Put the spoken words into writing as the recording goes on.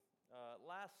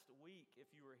last week, if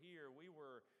you were here, we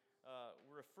were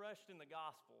refreshed in the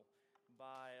gospel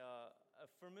by a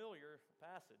familiar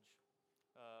passage.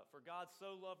 For God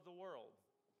so loved the world.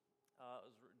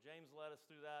 James led us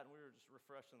through that, and we were just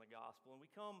refreshed in the gospel. And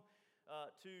we come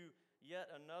to yet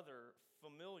another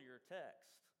familiar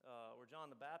text where John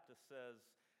the Baptist says,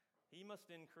 "He must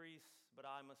increase, but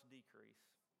I must decrease."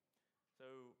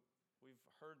 So we've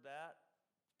heard that.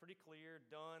 It's pretty clear,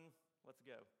 done. Let's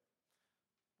go.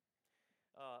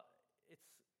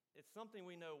 It's something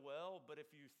we know well, but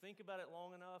if you think about it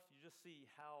long enough, you just see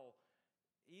how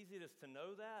easy it is to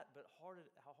know that, but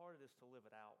how hard it is to live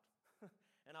it out.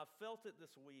 And I've felt it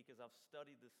this week as I've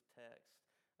studied this text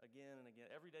again and again.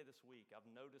 Every day this week, I've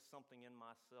noticed something in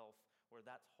myself where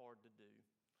that's hard to do.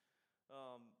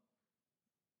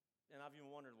 And I've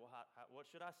even wondered, well, what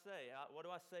should I say? What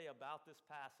do I say about this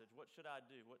passage? What should I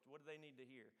do? What do they need to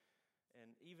hear?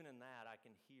 And even in that, I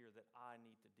can hear that I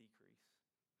need to decrease.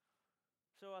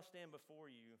 So I stand before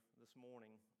you this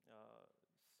morning,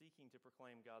 seeking to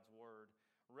proclaim God's word,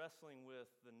 wrestling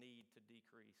with the need to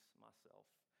decrease myself,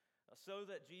 so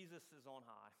that Jesus is on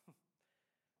high.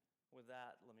 With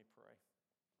that, let me pray.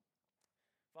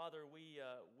 Father, we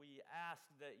ask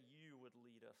that you would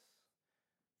lead us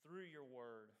through your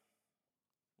word.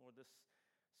 Lord, this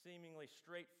seemingly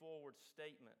straightforward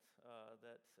statement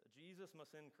that Jesus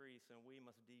must increase and we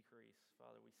must decrease.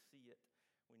 Father, we see it,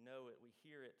 we know it, we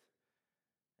hear it,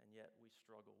 and yet we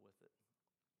struggle with it.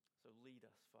 So lead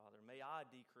us, Father. May I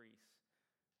decrease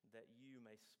that you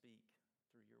may speak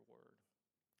through your word.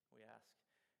 We ask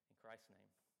in Christ's name,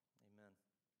 amen.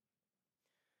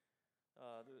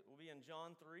 We'll be in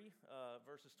John 3,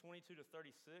 verses 22 to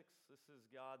 36. This is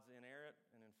God's inerrant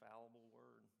and infallible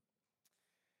word.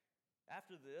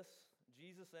 After this,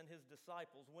 Jesus and his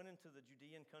disciples went into the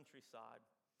Judean countryside,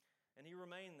 and he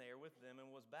remained there with them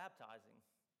and was baptizing.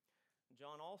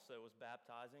 John also was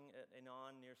baptizing at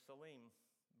Aenon near Salim,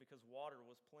 because water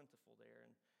was plentiful there,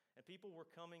 and people were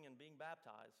coming and being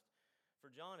baptized, for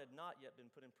John had not yet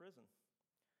been put in prison.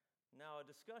 Now a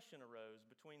discussion arose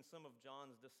between some of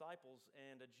John's disciples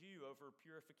and a Jew over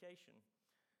purification.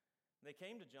 They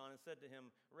came to John and said to him,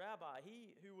 "Rabbi,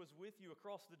 he who was with you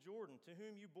across the Jordan, to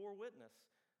whom you bore witness,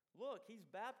 look, he's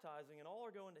baptizing and all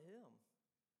are going to him."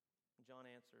 John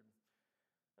answered,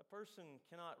 "A person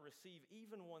cannot receive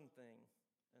even one thing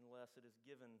unless it is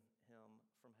given him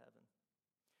from heaven.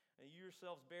 And you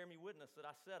yourselves bear me witness that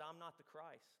I said I'm not the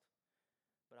Christ,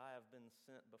 but I have been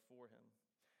sent before him.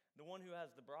 The one who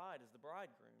has the bride is the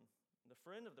bridegroom. The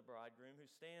friend of the bridegroom who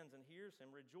stands and hears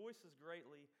him rejoices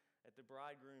greatly at the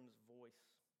bridegroom's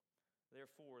voice.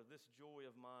 Therefore, this joy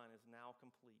of mine is now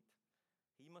complete.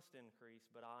 He must increase,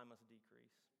 but I must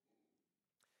decrease.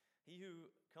 He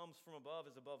who comes from above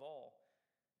is above all,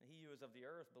 and he who is of the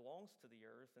earth belongs to the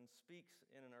earth and speaks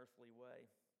in an earthly way.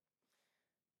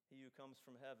 He who comes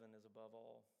from heaven is above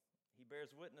all. He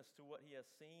bears witness to what he has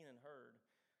seen and heard,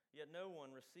 yet no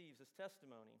one receives his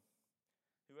testimony.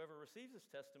 Whoever receives his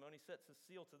testimony sets his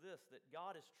seal to this, that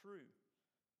God is true.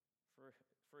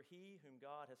 For he whom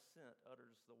God has sent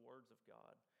utters the words of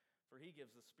God, for he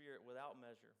gives the Spirit without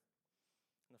measure.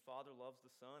 And the Father loves the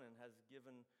Son and has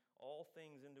given all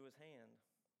things into his hand.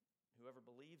 Whoever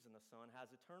believes in the Son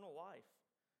has eternal life.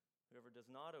 Whoever does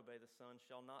not obey the Son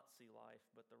shall not see life,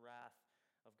 but the wrath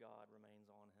of God remains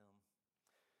on him."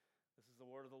 This is the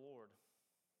word of the Lord.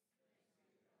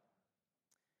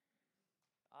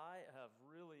 I have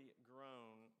really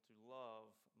grown to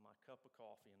love my cup of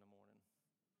coffee in the morning.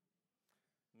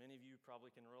 Many of you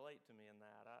probably can relate to me in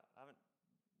that.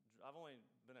 I've only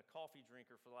been a coffee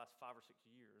drinker for the last 5 or 6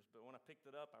 years, but when I picked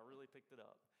it up, I really picked it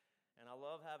up. And I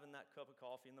love having that cup of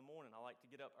coffee in the morning. I like to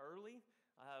get up early.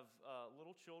 I have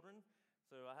little children,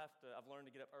 so I've learned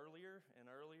to get up earlier and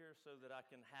earlier so that I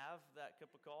can have that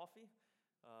cup of coffee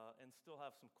and still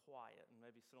have some quiet and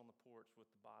maybe sit on the porch with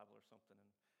the Bible or something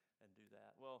and do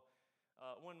that. Well,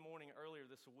 one morning earlier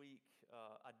this week,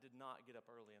 I did not get up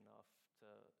early enough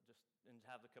to just and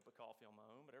have the cup of coffee on my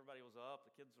own, but everybody was up,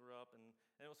 the kids were up, and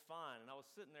it was fine. And I was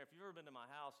sitting there. If you've ever been to my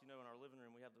house, you know in our living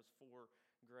room we have those 4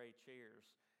 gray chairs,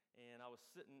 and I was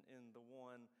sitting in the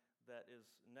one that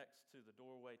is next to the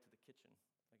doorway to the kitchen.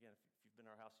 Again, if you've been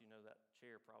to our house, you know that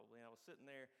chair probably. And I was sitting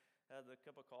there, had the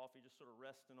cup of coffee, just sort of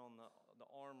resting on the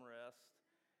armrest,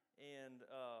 and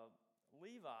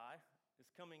Levi is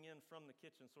coming in from the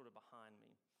kitchen sort of behind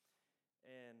me.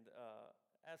 And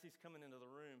as he's coming into the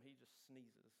room, he just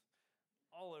sneezes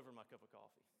all over my cup of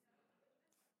coffee.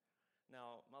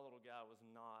 Now, my little guy was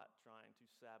not trying to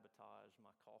sabotage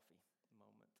my coffee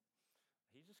moment.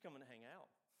 He's just coming to hang out.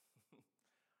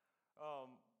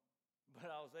 But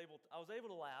I was able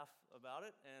to laugh about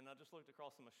it, and I just looked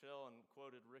across at Michelle and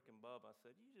quoted Rick and Bub. I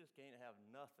said, "You just can't have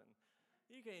nothing.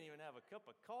 You can't even have a cup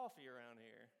of coffee around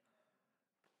here."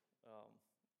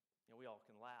 We all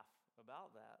can laugh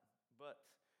about that, but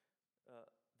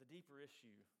the deeper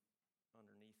issue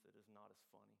underneath it is not as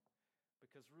funny,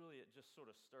 because really it just sort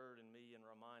of stirred in me and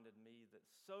reminded me that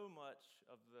so much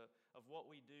of what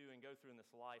we do and go through in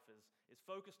this life is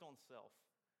focused on self.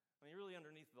 I mean, really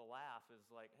underneath the laugh is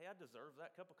like, hey, I deserve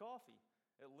that cup of coffee.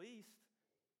 At least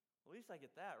I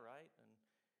get that, right? And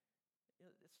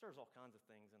it stirs all kinds of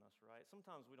things in us, right?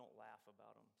 Sometimes we don't laugh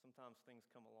about them. Sometimes things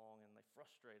come along and they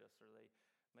frustrate us or they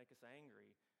make us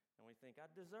angry. And we think, I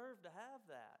deserve to have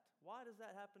that. Why does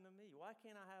that happen to me? Why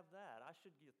can't I have that? I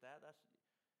should get that.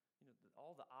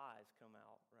 All the eyes come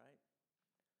out, right?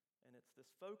 And it's this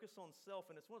focus on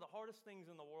self, and it's one of the hardest things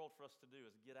in the world for us to do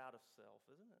is get out of self,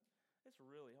 isn't it? It's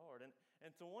really hard.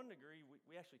 And to one degree,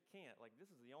 we actually can't. Like, this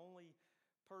is the only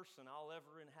person I'll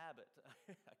ever inhabit.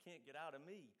 I can't get out of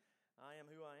me. I am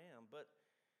who I am. But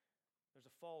there's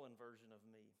a fallen version of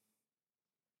me.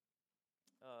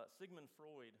 Sigmund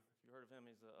Freud, if you heard of him,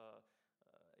 he's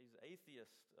an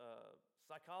atheist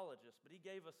psychologist, but he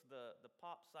gave us the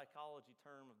pop psychology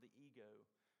term of the ego.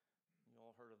 You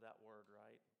all heard of that word,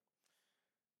 right?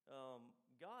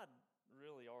 God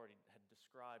really already had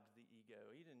described the ego.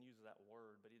 He didn't use that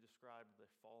word, but he described the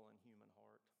fallen human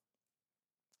heart.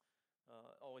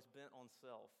 Always bent on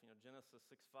self. Genesis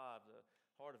 6:5, the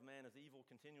heart of man is evil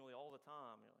continually all the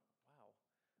time. You're like, wow,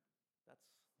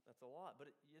 that's a lot. But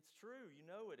it's true. You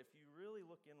know it. If you really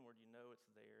look inward, you know it's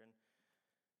there. And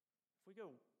if we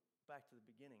go back to the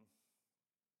beginning,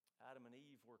 Adam and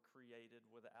Eve were created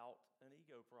without an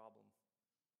ego problem,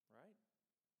 right?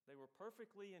 They were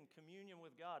perfectly in communion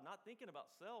with God, not thinking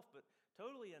about self, but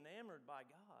totally enamored by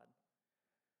God.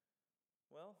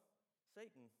 Well,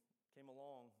 Satan came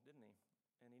along, didn't he?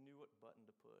 And he knew what button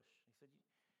to push. He said,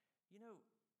 you know,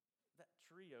 that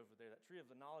tree over there, that tree of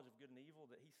the knowledge of good and evil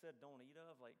that he said don't eat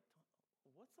of, like,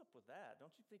 what's up with that?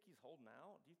 Don't you think he's holding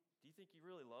out? Do you think he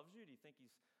really loves you? Do you think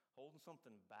he's holding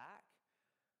something back?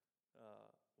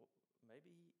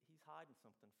 Maybe he's hiding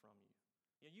something from you.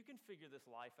 You can figure this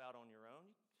life out on your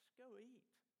own. Just go eat.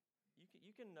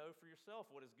 You can know for yourself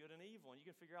what is good and evil, and you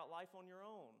can figure out life on your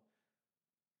own.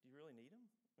 Do you really need him?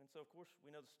 And so, of course,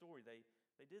 we know the story. They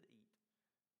did eat,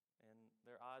 and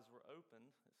their eyes were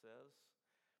opened, it says.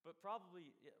 But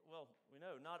probably, well, we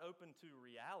know, not open to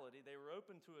reality. They were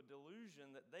open to a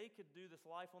delusion that they could do this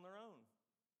life on their own,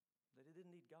 that they didn't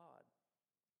need God.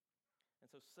 And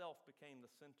so self became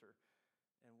the center,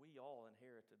 and we all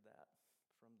inherited that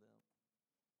from them.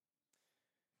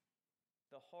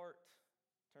 The heart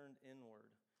turned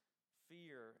inward.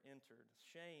 Fear entered.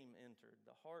 Shame entered.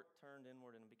 The heart turned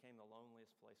inward and became the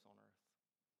loneliest place on earth.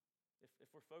 If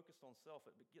we're focused on self,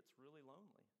 it gets really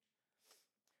lonely.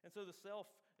 And so the self,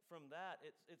 from that,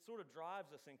 it sort of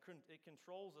drives us and it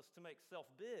controls us to make self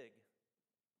big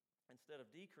instead of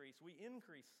decrease. We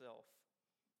increase self.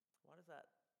 Why does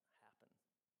that happen?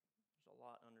 There's a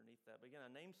lot underneath that. But again, I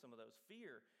named some of those.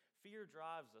 Fear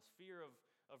drives us. Fear of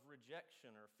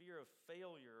rejection, or fear of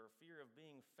failure, or fear of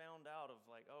being found out, of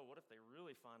like, oh, what if they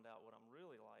really find out what I'm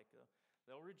really like?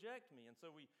 They'll reject me. And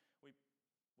so we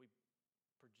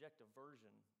project a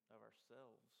version of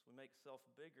ourselves. We make self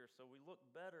bigger so we look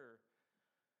better.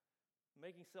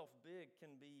 Making self big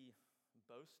can be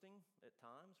boasting at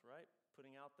times, right?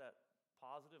 Putting out that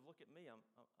positive, look at me,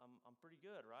 I'm pretty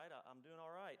good, right? I'm doing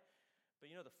all right.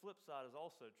 But the flip side is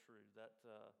also true, that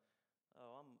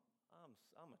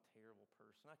I'm a terrible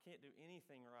person. I can't do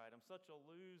anything right. I'm such a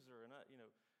loser. And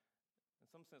in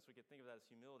some sense we could think of that as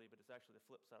humility, but it's actually the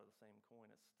flip side of the same coin.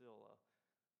 It's still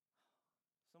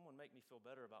someone make me feel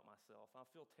better about myself. I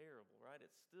feel terrible, right?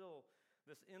 It's still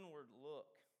this inward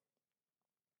look.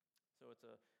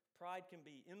 So pride can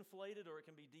be inflated or it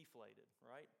can be deflated,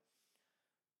 right?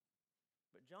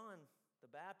 But John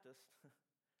the Baptist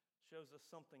shows us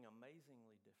something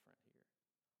amazingly different here.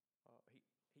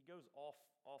 He goes off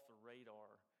the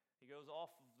radar. He goes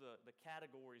off of the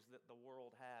categories that the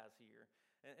world has here,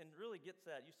 and really gets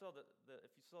at. You saw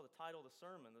if you saw the title of the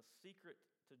sermon, the secret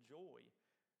to joy.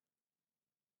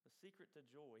 The secret to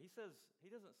joy. He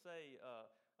doesn't say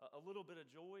a little bit of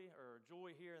joy or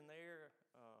joy here and there,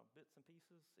 bits and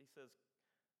pieces. He says,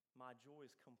 my joy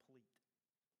is complete,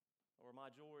 or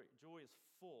my joy is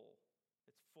full.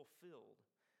 It's fulfilled.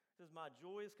 He says, my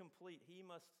joy is complete. He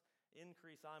must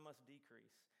increase, I must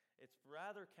decrease. It's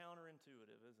rather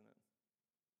counterintuitive, isn't it?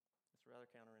 It's rather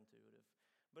counterintuitive.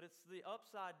 But it's the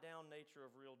upside down nature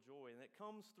of real joy, and it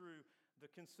comes through the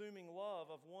consuming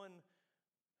love of one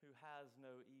who has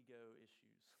no ego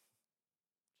issues.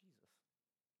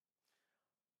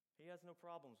 He has no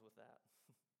problems with that.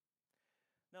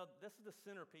 Now, this is the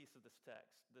centerpiece of this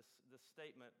text, this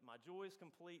statement, my joy is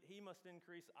complete, he must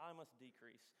increase, I must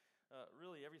decrease.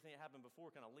 Really, everything that happened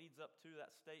before kind of leads up to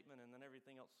that statement, and then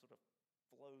everything else sort of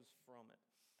flows from it.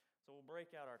 So we'll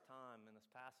break out our time in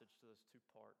this passage to those two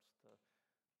parts,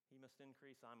 he must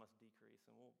increase, I must decrease,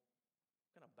 and we'll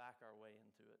kind of back our way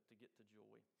into it to get to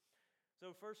joy.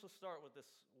 So first, let's start with this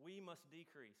we must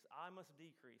decrease, I must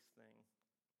decrease thing.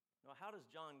 Now, how does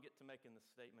John get to making this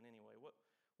statement anyway?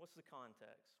 What's the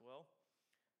context? Well,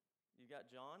 you got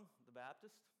John the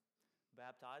Baptist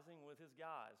baptizing with his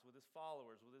guys, with his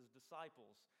followers, with his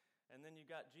disciples. And then you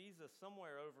got Jesus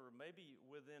somewhere over, maybe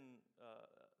within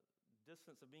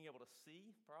distance of being able to see,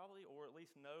 probably, or at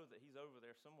least know that he's over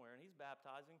there somewhere. And he's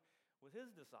baptizing with his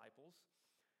disciples.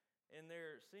 And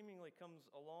there seemingly comes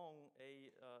along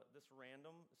this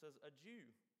random, it says, a Jew.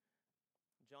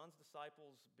 John's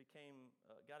disciples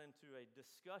got into a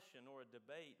discussion or a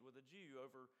debate with a Jew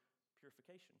over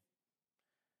purification.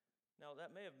 Now,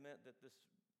 that may have meant that this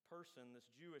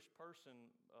Jewish person,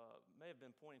 may have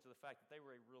been pointing to the fact that they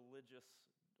were a religious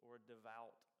or a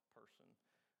devout person,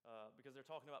 because they're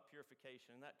talking about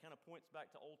purification. And that kind of points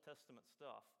back to Old Testament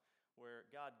stuff,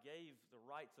 where God gave the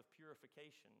rites of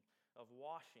purification, of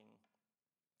washing.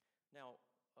 Now,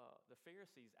 the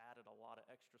Pharisees added a lot of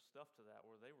extra stuff to that,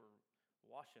 where they were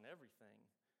washing everything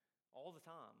all the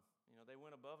time. They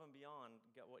went above and beyond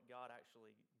what God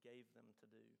actually gave them to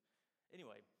do.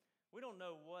 Anyway, we don't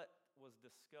know what was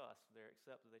discussed there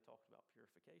except that they talked about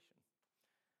purification.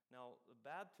 Now, the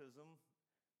baptism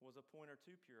was a pointer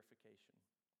to purification.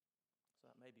 So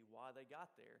that may be why they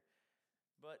got there.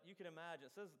 But you can imagine,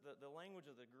 it says that the language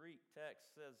of the Greek text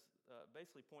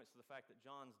basically points to the fact that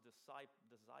John's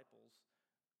disciples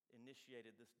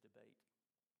initiated this debate.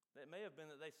 It may have been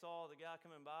that they saw the guy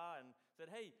coming by and said,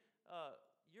 hey,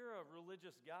 you're a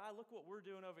religious guy. Look what we're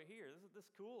doing over here. Isn't this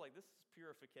cool? Like, this is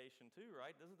purification too,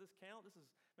 right? Doesn't this count?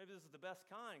 Maybe this is the best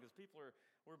kind, because we're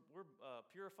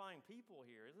purifying people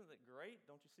here. Isn't it great?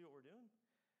 Don't you see what we're doing?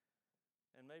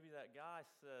 And maybe that guy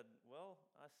said, well,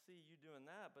 I see you doing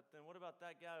that, but then what about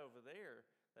that guy over there,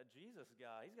 that Jesus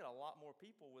guy? He's got a lot more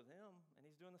people with him, and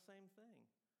he's doing the same thing.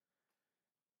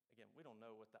 Again, we don't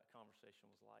know what that conversation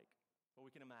was like, but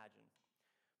we can imagine.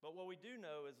 But what we do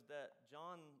know is that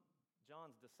John's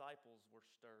disciples were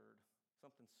stirred.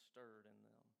 Something stirred in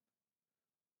them.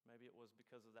 Maybe it was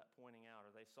because of that pointing out,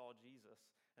 or they saw Jesus,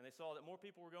 and they saw that more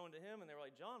people were going to him, and they were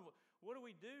like, John, what do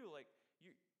we do? Like,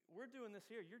 we're doing this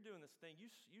here. You're doing this thing.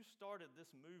 You started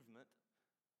this movement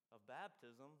of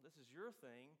baptism. This is your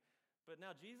thing. But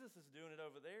now Jesus is doing it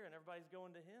over there, and everybody's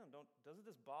going to him. Doesn't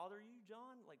this bother you,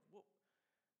 John? Like,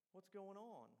 what's going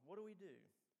on? What do we do?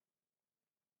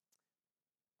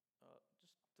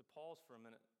 Just to pause for a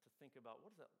minute to think about,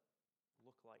 what does that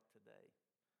look like today?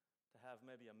 To have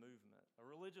maybe a movement, a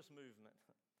religious movement.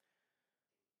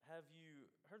 Have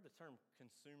you heard the term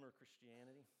consumer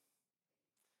Christianity?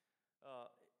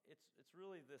 It's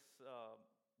really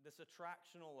this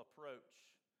attractional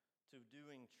approach to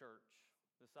doing church.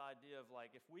 This idea of,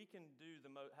 like, if we can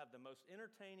have the most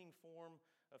entertaining form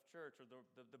of church, or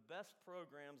the best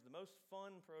programs, the most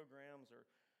fun programs, or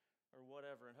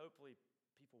whatever, and hopefully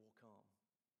people will come.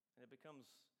 And it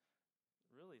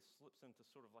really slips into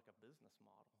sort of like a business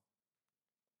model.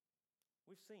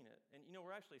 We've seen it. And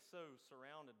we're actually so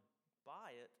surrounded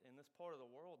by it in this part of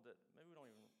the world that maybe we don't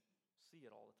even see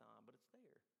it all the time, but it's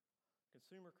there.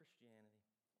 Consumer Christianity.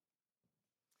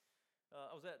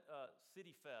 I was at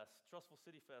City Fest, Trustful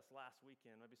City Fest last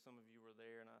weekend. Maybe some of you were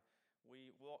there, and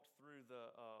we walked through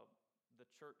the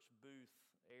church booth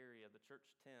area, the church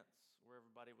tents, where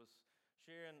everybody was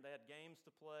sharing. They had games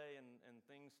to play and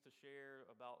things to share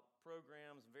about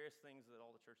programs, various things that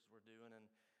all the churches were doing. And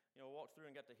walked through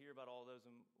and got to hear about all those.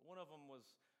 And one of them was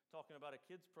talking about a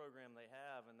kids program they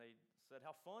have, and they said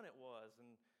how fun it was.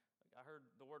 And I heard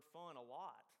the word fun a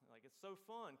lot. Like, it's so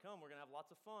fun. Come, we're going to have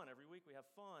lots of fun. Every week we have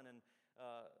fun. And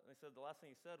they said the last thing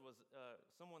he said was,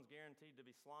 someone's guaranteed to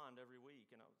be slimed every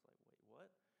week. And I was like,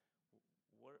 wait,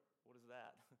 what? What is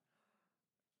that?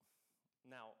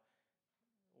 Now,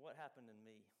 what happened in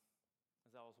me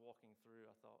as I was walking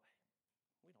through? I thought,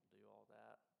 hey, we don't do all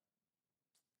that.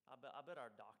 I bet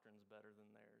our doctrine's better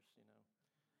than theirs,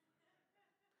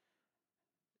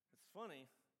 It's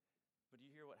funny, but you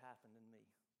hear what happened in me.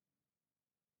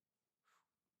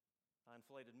 I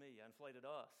inflated me. I inflated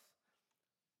us.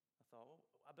 I thought, well,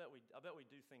 I bet we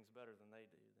do things better than they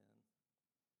do then.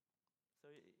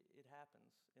 So it happens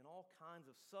in all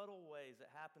kinds of subtle ways. It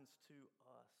happens to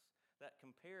us. That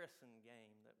comparison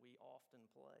game that we often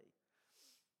play.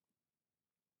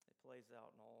 It plays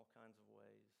out in all kinds of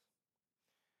ways.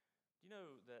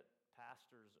 know that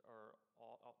pastors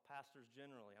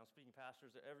generally, I'm speaking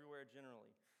pastors everywhere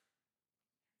generally,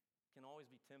 can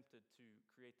always be tempted to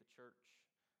create the church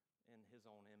in his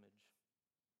own image,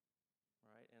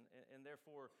 right? And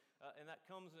therefore, and that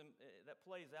comes in, that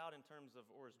plays out in terms of,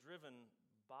 or is driven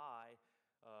by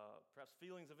perhaps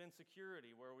feelings of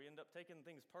insecurity, where we end up taking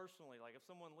things personally. Like if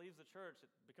someone leaves the church,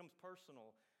 it becomes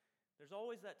personal. There's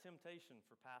always that temptation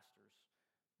for pastors,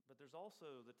 but there's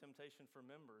also the temptation for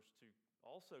members to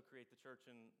also create the church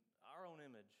in our own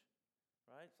image,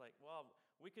 right? It's like, well,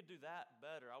 we could do that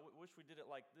better. I wish we did it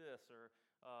like this, or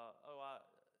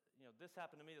this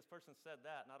happened to me. This person said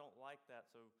that, and I don't like that,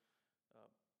 so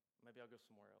maybe I'll go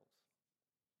somewhere else.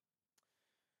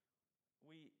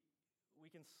 We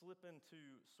can slip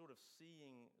into sort of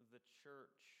seeing the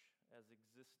church as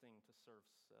existing to serve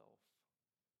self.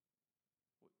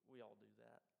 We all do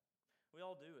that. We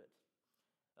all do it.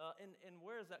 And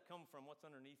where does that come from? What's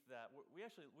underneath that?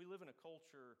 We live in a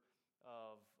culture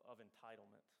of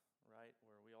entitlement, right?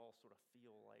 Where we all sort of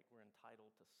feel like we're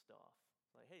entitled to stuff.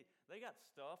 Like, hey, they got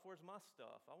stuff. Where's my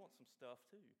stuff? I want some stuff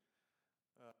too.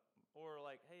 Or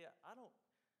like, hey,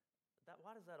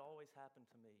 why does that always happen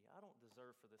to me? I don't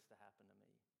deserve for this to happen to me.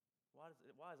 Why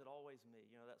is it always me?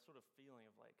 You know, that sort of feeling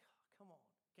of like, come on,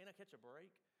 can't I catch a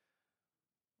break?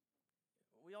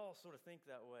 We all sort of think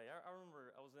that way. I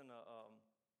remember I was in a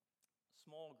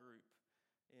small group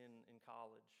in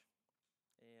college,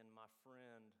 and my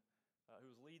friend who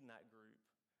was leading that group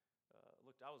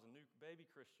I was a new baby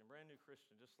Christian, brand new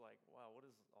Christian, just like, wow, what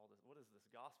is all this? What is this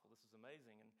gospel? This is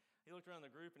amazing. And he looked around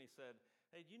the group and he said,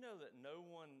 hey, do you know that no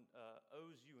one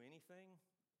owes you anything?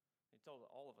 He told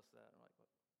all of us that. And I'm like,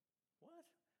 what?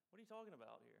 What are you talking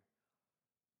about here?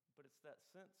 But it's that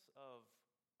sense of,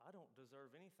 I don't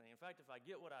deserve anything. In fact, if I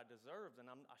get what I deserve, then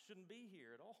I shouldn't be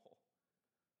here at all.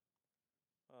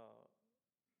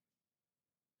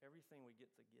 Everything we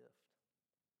get's a gift.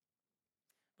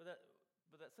 But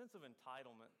that sense of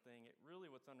entitlement thing,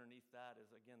 what's underneath that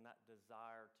is, again, that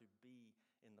desire to be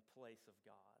in the place of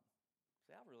God.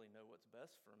 Say, I really know what's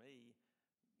best for me.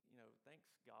 You know,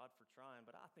 thanks God for trying,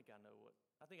 but I think I know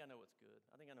what's good.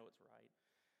 I think I know what's right.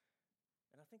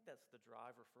 And I think that's the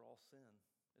driver for all sin,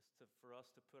 is for us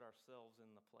to put ourselves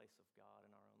in the place of God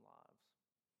in our own lives.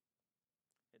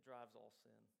 It drives all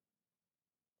sin.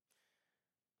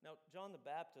 Now, John the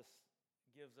Baptist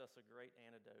gives us a great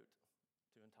antidote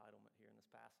to entitlement here in this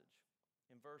passage.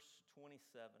 In verse 27,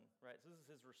 right, so this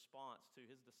is his response to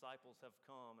his disciples have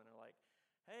come and are like,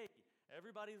 hey,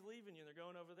 everybody's leaving you and they're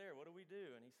going over there. What do we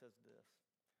do? And he says this,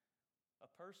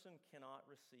 a person cannot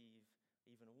receive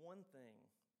even one thing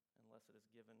unless it is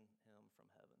given him from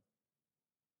heaven.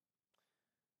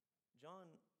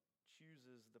 John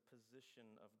chooses the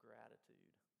position of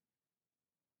gratitude.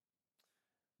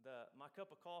 My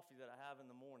cup of coffee that I have in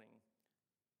the morning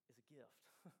is a gift.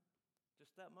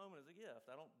 Just that moment is a gift.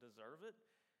 I don't deserve it.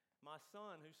 My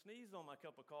son who sneezed on my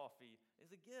cup of coffee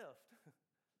is a gift.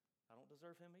 I don't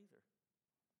deserve him either.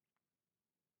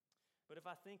 But if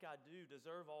I think I do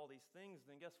deserve all these things,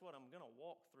 then guess what? I'm going to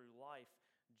walk through life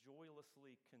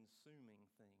joylessly consuming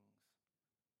things.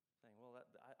 Saying, well,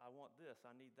 I want this,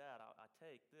 I need that, I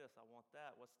take this, I want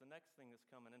that. What's the next thing that's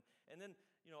coming? And then,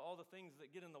 all the things that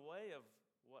get in the way of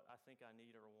what I think I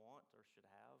need or want or should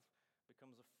have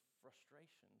becomes a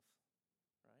frustrations,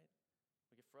 right?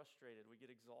 We get frustrated, we get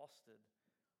exhausted,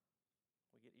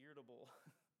 we get irritable,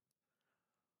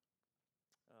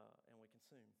 and we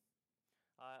consume.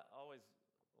 I always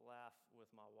laugh with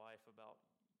my wife about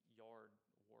yard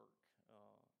work,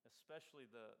 especially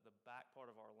the back part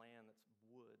of our land that's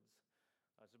woods.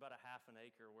 It's about a half an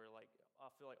acre where I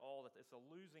feel like it's a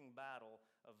losing battle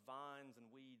of vines and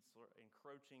weeds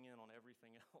encroaching in on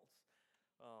everything else.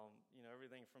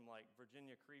 Everything from like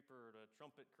Virginia creeper to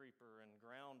trumpet creeper and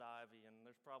ground ivy, and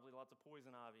there's probably lots of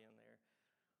poison ivy in there.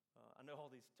 I know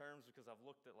all these terms because I've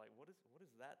looked at what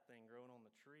is that thing growing on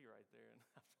the tree right there, and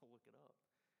I have to look it up.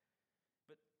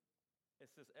 But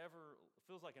it's this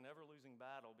feels like an ever-losing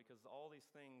battle because all these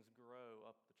things grow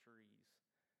up the trees.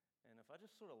 And if I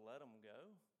just sort of let them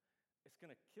go, it's going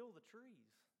to kill the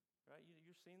trees, right?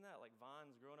 You've seen that, like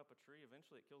vines growing up a tree,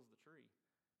 eventually it kills the tree.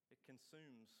 It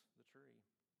consumes the tree.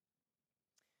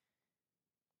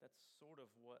 That's sort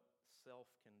of what self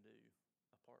can do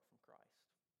apart from Christ.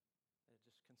 It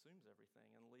just consumes everything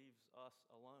and leaves us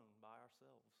alone by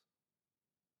ourselves.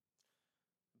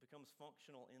 It becomes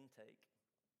functional intake,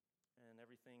 and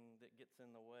everything that gets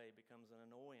in the way becomes an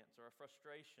annoyance or a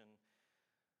frustration.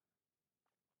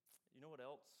 You know what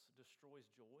else destroys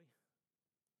joy?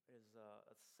 Is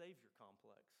a savior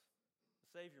complex, a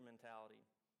savior mentality.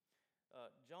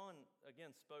 John,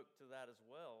 again, spoke to that as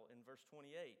well in verse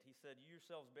 28. He said, "You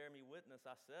yourselves bear me witness.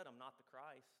 I said I'm not the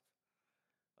Christ."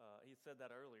 He said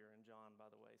that earlier in John, by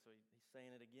the way, so he's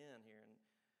saying it again here. And he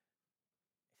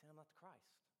said, "I'm not the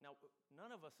Christ." Now,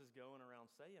 none of us is going around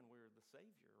saying we're the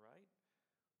Savior, right?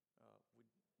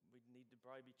 We'd need to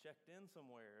probably be checked in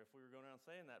somewhere if we were going around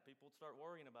saying that. People would start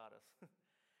worrying about us.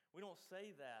 We don't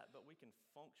say that, but we can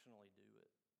functionally do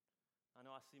it. I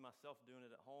know I see myself doing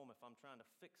it at home if I'm trying to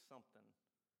fix something.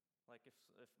 Like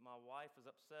if my wife is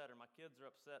upset or my kids are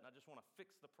upset and I just want to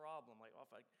fix the problem. Like,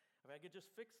 if I could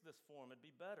just fix this for them, it'd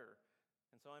be better.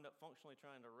 And so I end up functionally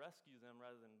trying to rescue them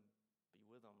rather than be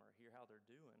with them or hear how they're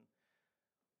doing.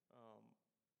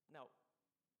 Now,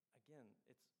 again,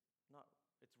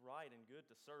 it's right and good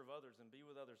to serve others and be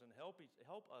with others and help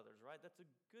others, right? That's a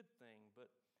good thing.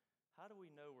 But how do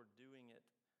we know we're doing it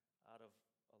out of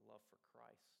a love for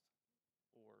Christ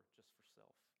or just for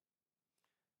self?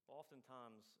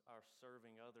 Oftentimes, our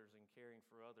serving others and caring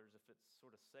for others, if it's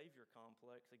sort of savior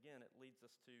complex, again, it leads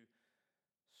us to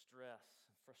stress,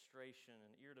 frustration,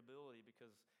 and irritability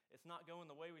because it's not going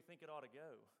the way we think it ought to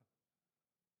go.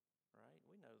 Right?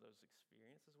 We know those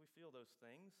experiences. We feel those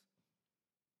things.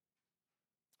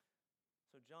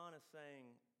 So John is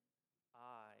saying,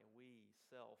 we,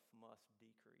 self, must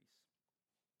decrease.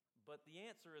 But the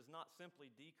answer is not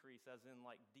simply decrease as in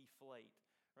like deflate.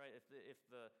 Right? If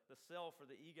the self or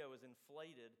the ego is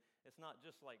inflated, it's not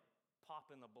just like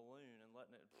popping the balloon and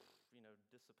letting it,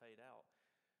 dissipate out.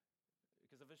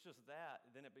 Because if it's just that,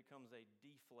 then it becomes a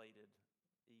deflated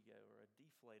ego or a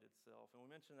deflated self. And we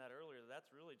mentioned that earlier.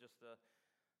 That's really just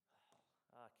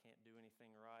I can't do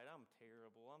anything right. I'm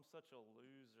terrible. I'm such a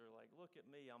loser. Like, look at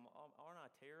me. Aren't I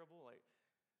terrible? Like,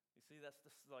 you see, that's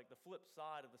like the flip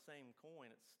side of the same coin.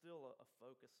 It's still a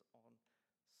focus on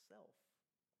self.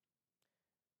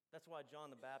 That's why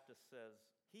John the Baptist says,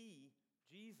 he,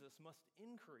 Jesus, must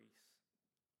increase.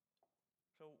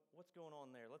 So what's going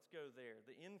on there? Let's go there.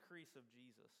 The increase of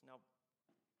Jesus. Now,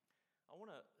 I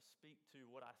want to speak to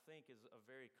what I think is a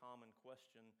very common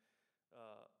question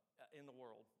in the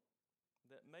world.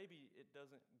 That maybe it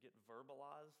doesn't get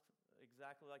verbalized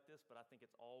exactly like this, but I think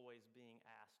it's always being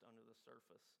asked under the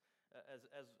surface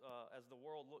as the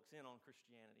world looks in on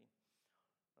Christianity.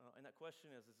 And that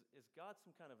question is God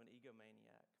some kind of an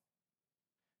egomaniac?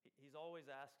 He's always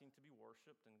asking to be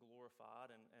worshiped and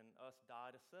glorified and us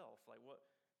die to self. Like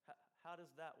how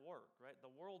does that work, right?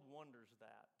 The world wonders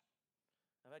that.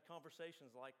 I've had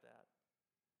conversations like that.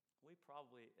 We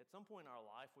probably, at some point in our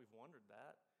life, we've wondered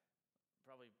that.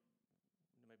 Probably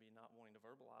maybe not wanting to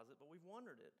verbalize it, but we've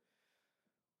wondered it.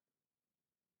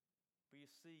 But you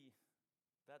see,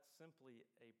 that's simply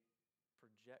a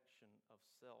projection of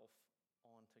self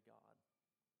onto God.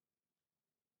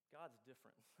 God's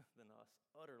different than us,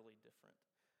 utterly different.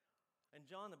 And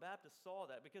John the Baptist saw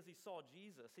that because he saw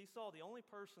Jesus. He saw the only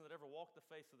person that ever walked the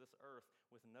face of this earth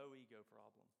with no ego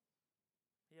problem.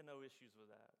 He had no issues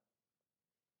with that.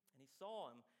 And he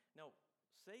saw him. Now,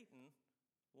 Satan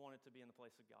wanted to be in the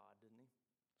place of God, didn't he?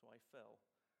 That's why he fell.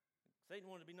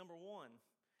 Satan wanted to be number one.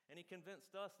 And he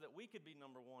convinced us that we could be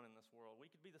number one in this world.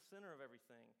 We could be the center of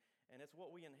everything. And it's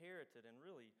what we inherited. And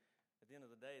really, at the end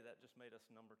of the day, that just made us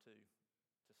number two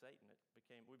to Satan.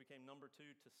 We became number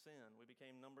two to sin. We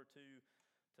became number two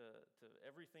to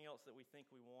everything else that we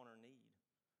think we want or need.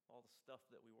 All the stuff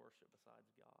that we worship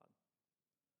besides God.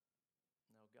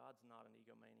 No, God's not an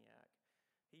egomaniac.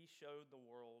 He showed the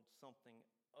world something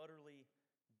utterly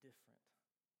different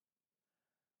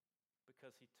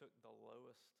because he took the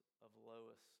lowest of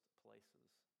lowest places.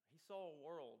 He saw a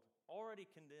world already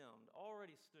condemned,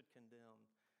 already stood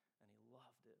condemned, and he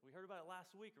loved it. We heard about it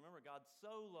last week. Remember, God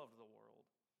so loved the world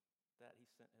that he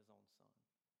sent his own son.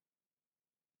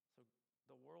 So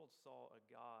the world saw a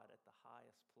God at the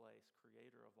highest place,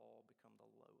 creator of all, become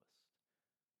the lowest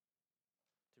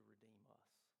to redeem us.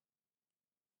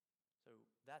 So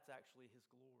that's actually his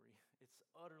glory. It's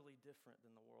utterly different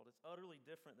than the world. It's utterly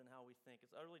different than how we think.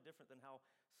 It's utterly different than how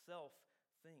self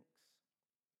thinks.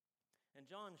 And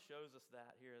John shows us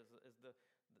that here as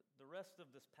the rest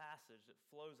of this passage that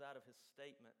flows out of his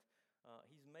statement.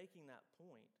 He's making that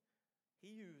point.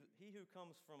 He who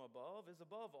comes from above is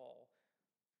above all.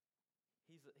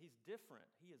 He's different.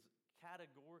 He is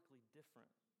categorically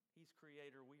different. He's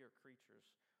creator. We are creatures.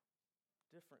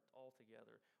 Different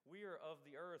altogether. We are of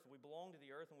the earth. We belong to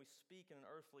the earth, and we speak in an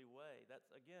earthly way. That's,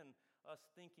 again, us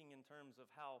thinking in terms of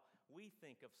how we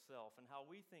think of self and how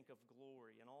we think of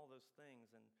glory and all those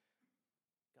things. And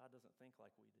God doesn't think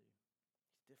like we do.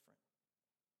 He's different.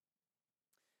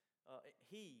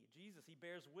 Jesus, he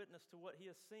bears witness to what he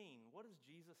has seen. What has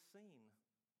Jesus seen?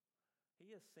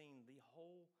 He has seen the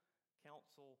whole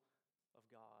counsel of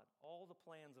God, all the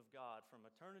plans of God from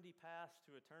eternity past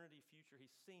to eternity future.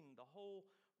 He's seen the whole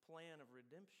plan of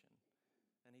redemption,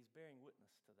 and he's bearing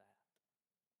witness to that.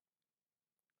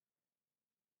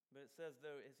 But it says,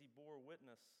 though, as he bore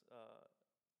witness,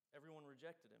 everyone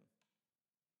rejected him.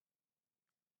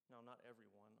 No, not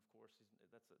everyone, of course.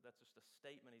 That's just a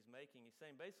statement he's making. He's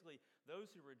saying basically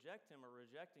those who reject him are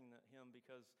rejecting him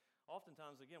because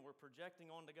oftentimes, again, we're projecting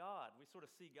onto God. We sort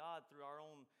of see God through our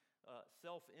own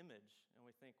self-image, and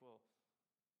we think, well,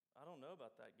 I don't know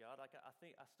about that, God. I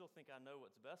still think I know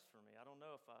what's best for me. I don't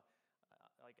know if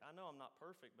I know I'm not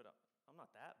perfect, but I'm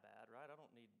not that bad, right? Do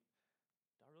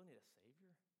I really need a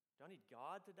Savior? Do I need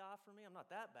God to die for me? I'm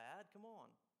not that bad. Come on.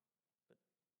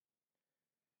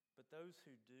 But those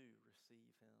who do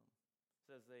receive him,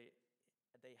 says they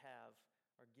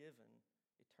are given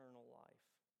eternal life.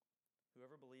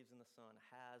 Whoever believes in the Son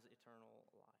has eternal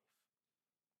life.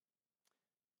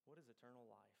 What is eternal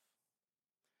life?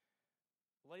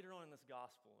 Later on in this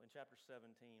gospel, in chapter 17,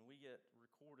 we get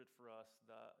recorded for us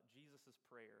Jesus'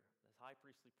 prayer, his high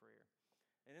priestly prayer.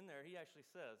 And in there, he actually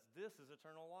says, this is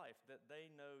eternal life, that they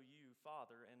know you,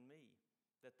 Father, and me,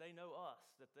 that they know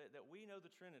us, that we know the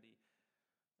Trinity.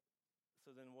 So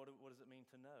then what does it mean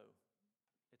to know?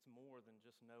 It's more than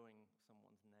just knowing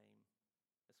someone's name.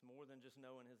 It's more than just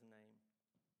knowing his name.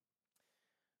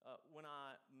 When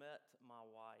I met my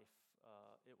wife,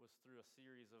 it was through a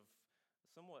series of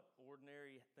somewhat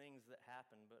ordinary things that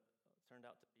happened, but turned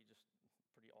out to be just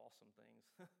pretty awesome things.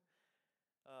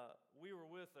 We were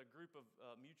with a group of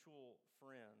mutual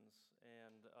friends,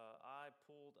 and I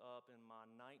pulled up in my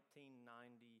 1990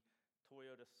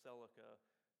 Toyota Celica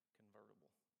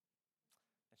convertible.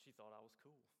 And she thought I was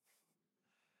cool.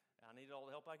 I needed all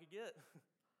the help I could get.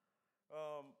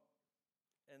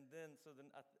 And then, it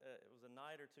was a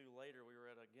night or two later, we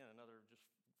were at, again, another just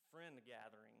friend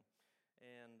gathering,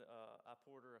 and I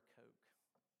poured her a Coke,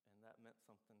 and that meant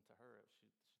something to her. She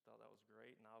thought that was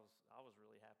great, and I was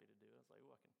really happy to do it. I was like,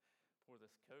 I can pour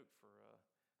this Coke for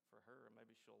her, and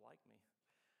maybe she'll like me.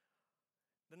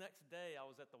 The next day, I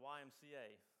was at the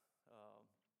YMCA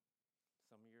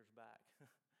some years back.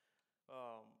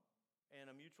 And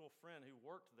a mutual friend who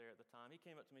worked there at the time, he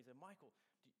came up to me and said, Michael,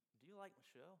 do you like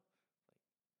Michelle?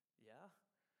 I was like, yeah.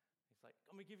 He's like,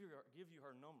 let me give you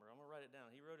her number. I'm going to write it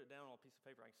down. He wrote it down on a piece of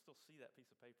paper. I can still see that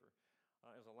piece of paper.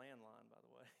 It was a landline, by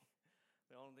the way.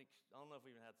 I don't know if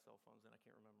we even had cell phones then. I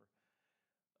can't remember.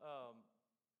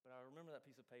 But I remember that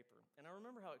piece of paper. And I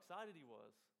remember how excited he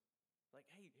was. Like,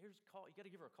 hey, here's a call. You got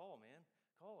to give her a call, man.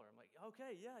 Call her. I'm like,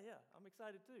 okay, yeah. I'm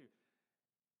excited too.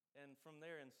 And from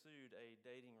there ensued a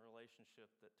dating relationship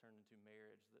that turned into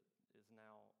marriage that is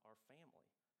now our family.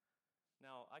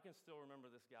 Now, I can still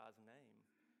remember this guy's name,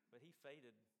 but he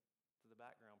faded to the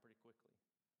background pretty quickly.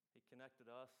 He connected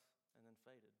us and then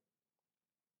faded.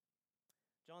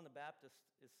 John the Baptist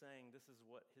is saying this is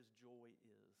what his joy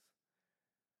is.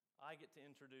 I get to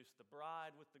introduce the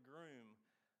bride with the groom,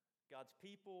 God's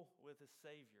people with his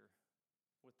Savior,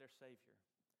 with their Savior.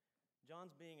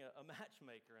 John's being a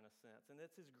matchmaker in a sense, and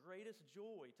it's his greatest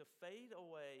joy to fade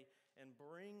away and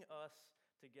bring us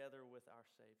together with our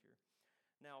Savior.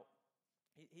 Now,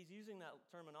 he's using that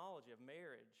terminology of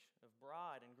marriage, of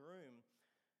bride and groom.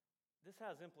 This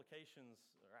has implications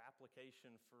or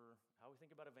application for how we think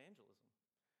about evangelism.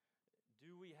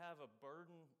 Do we have a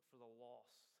burden for the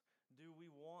lost?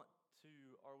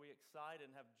 Are we excited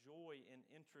and have joy in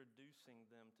introducing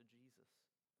them to Jesus?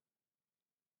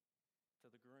 To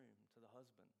the groom, to the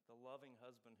husband, the loving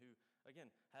husband who,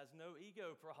 again, has no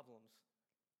ego problems.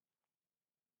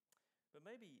 But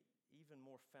maybe even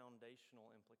more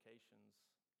foundational implications,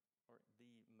 or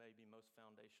the maybe most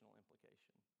foundational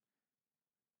implication,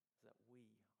 is that we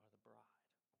are the bride.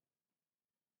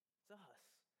 It's us.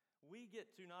 We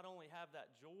get to not only have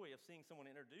that joy of seeing someone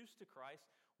introduced to Christ,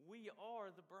 we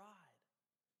are the bride.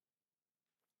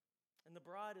 And the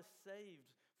bride is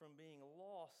saved from being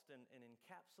lost and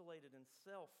encapsulated in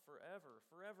self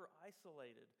forever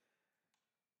isolated.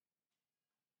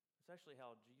 It's actually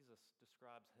how Jesus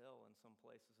describes hell in some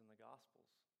places in the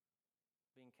Gospels.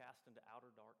 Being cast into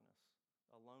outer darkness,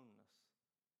 aloneness,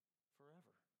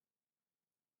 forever.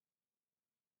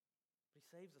 But he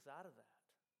saves us out of that.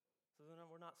 So then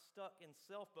we're not stuck in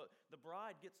self, but the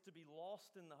bride gets to be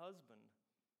lost in the husband.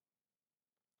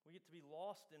 We get to be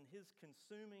lost in his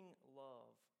consuming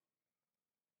love.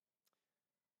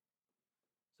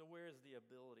 So where is the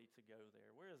ability to go there?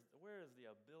 Where is the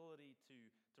ability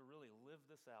to really live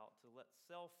this out, to let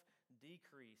self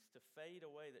decrease, to fade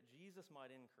away, that Jesus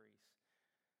might increase?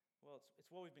 Well,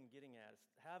 it's what we've been getting at. It's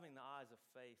having the eyes of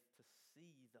faith to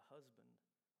see the husband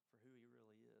for who he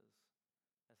really is,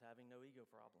 as having no ego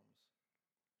problems.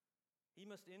 He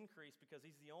must increase because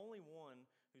he's the only one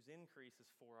whose increase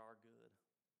is for our good.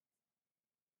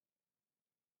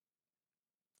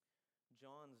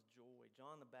 John's joy,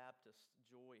 John the Baptist's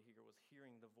joy here was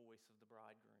hearing the voice of the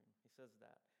bridegroom. He says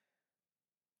that.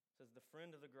 It says, the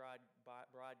friend of the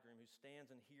bridegroom who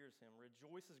stands and hears him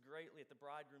rejoices greatly at the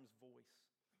bridegroom's voice.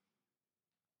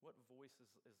 What voice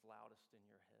is loudest in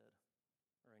your head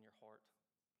or in your heart?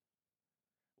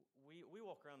 We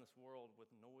walk around this world with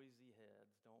noisy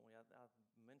heads, don't we? I've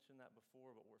mentioned that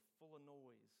before, but we're full of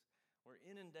noise. We're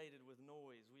inundated with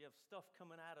noise. We have stuff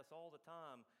coming at us all the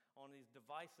time on these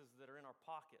devices that are in our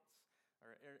pockets.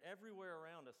 Or everywhere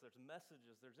around us, there's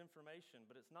messages, there's information,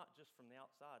 but it's not just from the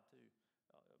outside, too.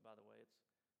 By the way, it's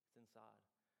inside.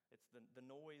 It's the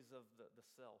noise of the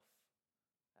self,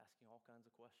 asking all kinds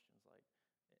of questions like,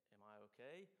 am I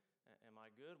okay? Am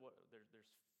I good? There's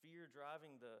fear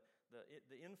driving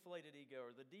the inflated ego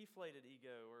or the deflated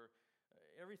ego or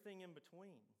everything in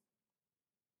between.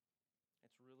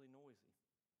 It's really noisy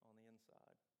on the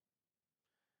inside.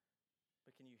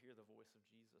 But can you hear the voice of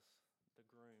Jesus, the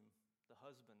groom, the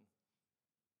husband?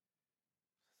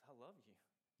 He says, I love you.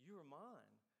 You are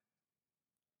mine.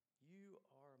 You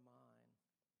are mine.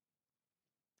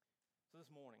 So this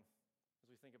morning,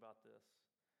 as we think about this,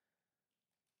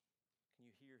 can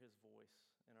you hear his voice,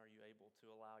 and are you able to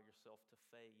allow yourself to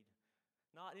fade?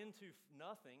 Not into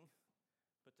nothing,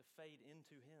 but to fade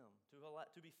into him,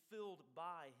 to be filled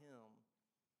by him.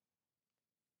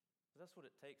 That's what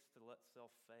it takes to let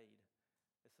self fade.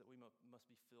 It's that we must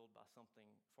be filled by something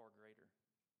far greater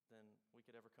than we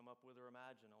could ever come up with or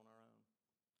imagine on our own.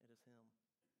 It is him.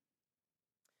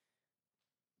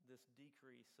 This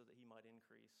decrease so that he might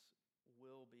increase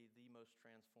will be the most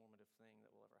transformative thing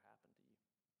that will ever happen to you.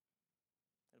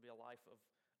 It'll be a life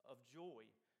of joy.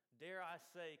 Dare I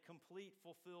say, complete,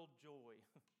 fulfilled joy.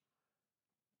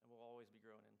 And we'll always be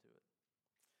growing into it.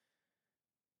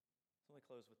 So let me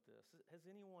close with this. Has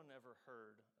anyone ever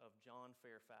heard of John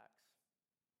Fairfax?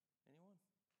 Anyone?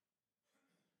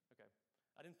 Okay.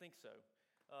 I didn't think so.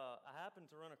 I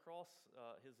happened to run across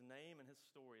his name and his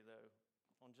story, though.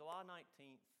 On July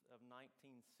 19th of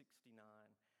 1969,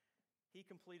 he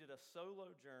completed a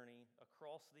solo journey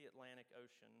across the Atlantic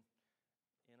Ocean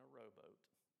in a rowboat.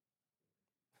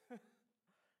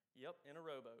 Yep, in a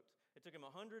rowboat. It took him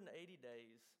 180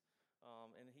 days,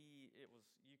 and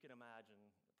you can imagine,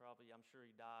 probably, I'm sure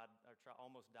he died, or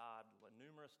almost died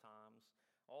numerous times,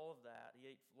 all of that. He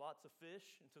ate lots of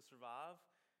fish to survive,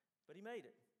 but he made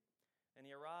it. And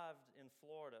he arrived in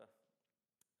Florida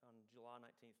on July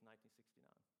 19th, 1969.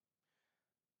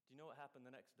 Do you know what happened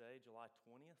the next day, July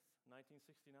 20th,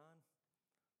 1969?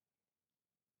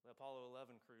 The Apollo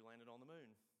 11 crew landed on the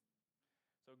moon.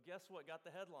 So guess what got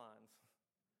the headlines?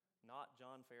 Not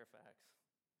John Fairfax.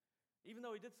 Even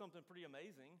though he did something pretty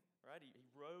amazing, right? He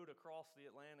rowed across the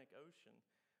Atlantic Ocean,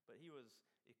 but he was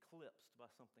eclipsed by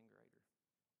something greater.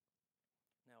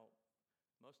 Now,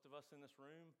 most of us in this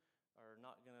room are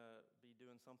not going to be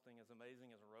doing something as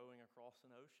amazing as rowing across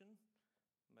an ocean.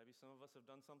 Maybe some of us have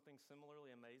done something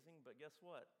similarly amazing, but guess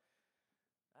what?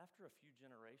 After a few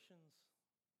generations,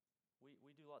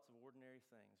 we do lots of ordinary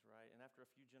things, right? And after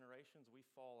a few generations, we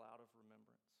fall out of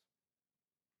remembrance.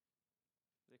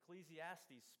 The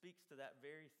Ecclesiastes speaks to that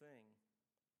very thing,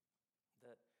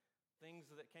 that things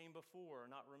that came before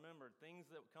are not remembered. Things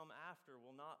that come after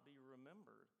will not be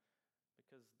remembered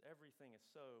because everything is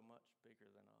so much bigger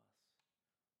than us.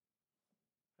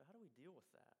 So how do we deal with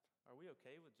that? Are we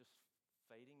okay with just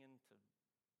fading into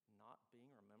not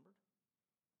being remembered?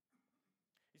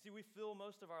 You see, we fill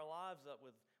most of our lives up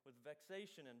with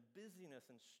vexation and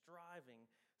busyness and striving,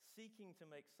 seeking to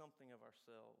make something of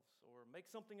ourselves or make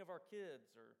something of our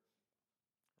kids or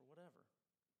whatever.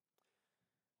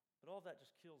 But all that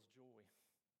just kills joy.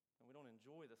 And we don't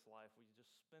enjoy this life. We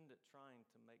just spend it trying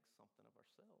to make something of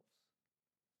ourselves.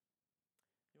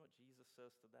 You know what Jesus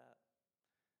says to that?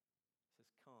 He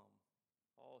says, come,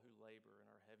 all who labor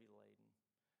and are heavy laden,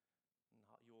 and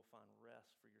you will find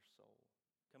rest for your soul.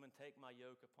 Come and take my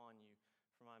yoke upon you,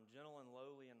 for I am gentle and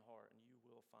lowly in heart, and you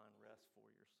will find rest for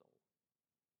your soul.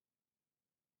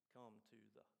 Come to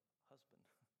the husband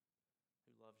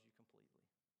who loves you completely.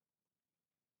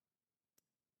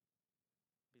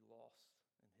 Be lost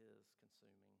in his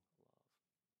consuming love.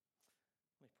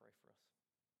 Let me pray for us.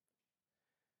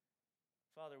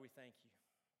 Father, we thank you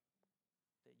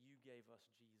that you gave us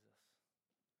Jesus.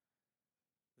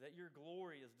 That your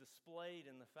glory is displayed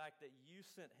in the fact that you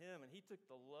sent him and he took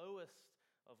the lowest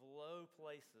of low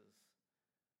places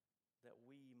that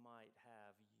we might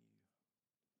have you.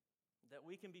 That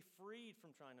we can be freed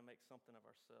from trying to make something of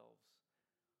ourselves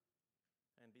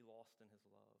and be lost in his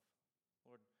love.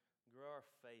 Lord, grow our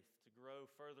faith to grow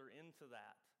further into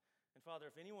that. And Father,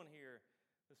 if anyone here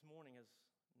this morning has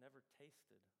never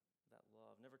tasted that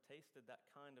love, never tasted that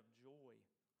kind of joy,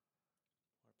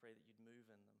 Lord, I pray that you'd move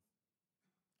in them.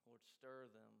 Lord,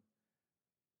 stir them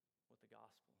with the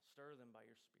gospel. Stir them by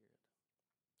your Spirit.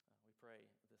 We pray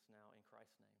this now in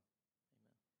Christ's name.